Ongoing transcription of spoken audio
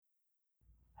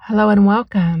Hello and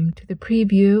welcome to the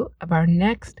preview of our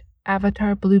next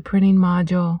Avatar Blueprinting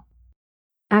module.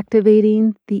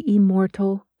 Activating the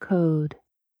Immortal Code.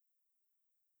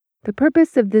 The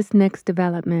purpose of this next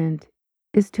development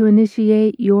is to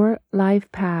initiate your life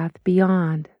path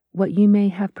beyond what you may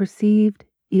have perceived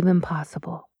even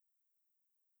possible.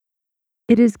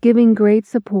 It is giving great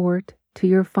support to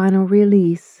your final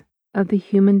release of the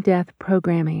human death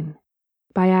programming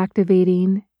by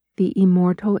activating the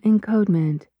immortal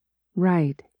encodement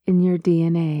right in your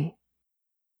DNA.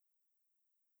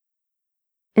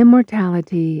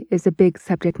 Immortality is a big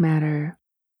subject matter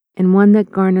and one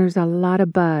that garners a lot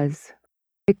of buzz,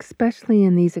 especially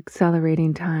in these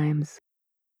accelerating times.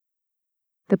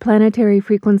 The planetary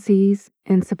frequencies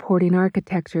and supporting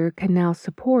architecture can now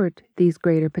support these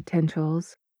greater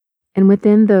potentials, and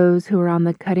within those who are on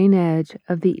the cutting edge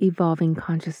of the evolving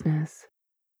consciousness.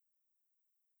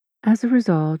 As a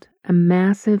result, a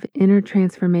massive inner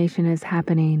transformation is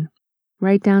happening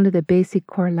right down to the basic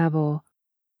core level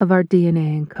of our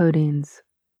DNA encodings.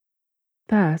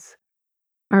 Thus,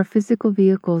 our physical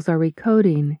vehicles are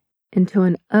recoding into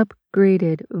an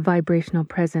upgraded vibrational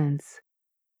presence.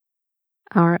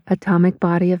 Our atomic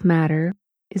body of matter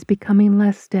is becoming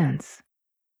less dense,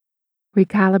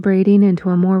 recalibrating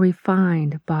into a more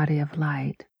refined body of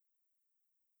light.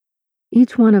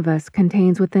 Each one of us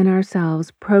contains within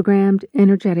ourselves programmed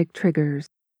energetic triggers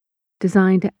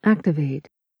designed to activate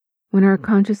when our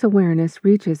conscious awareness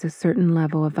reaches a certain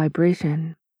level of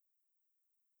vibration.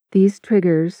 These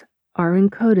triggers are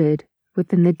encoded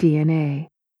within the DNA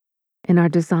and are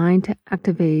designed to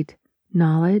activate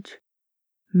knowledge,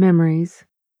 memories,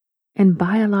 and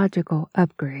biological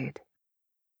upgrade.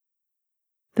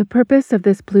 The purpose of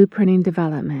this blueprinting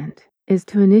development is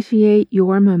to initiate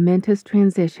your momentous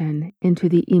transition into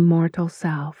the immortal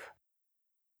self.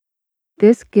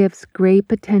 This gives great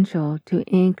potential to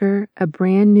anchor a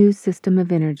brand new system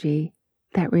of energy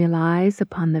that relies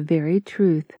upon the very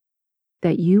truth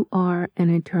that you are an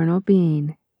eternal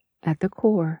being at the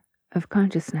core of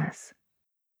consciousness.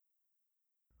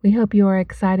 We hope you are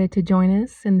excited to join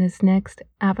us in this next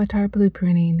Avatar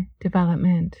Blueprinting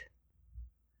development.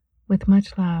 With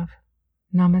much love,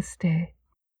 Namaste.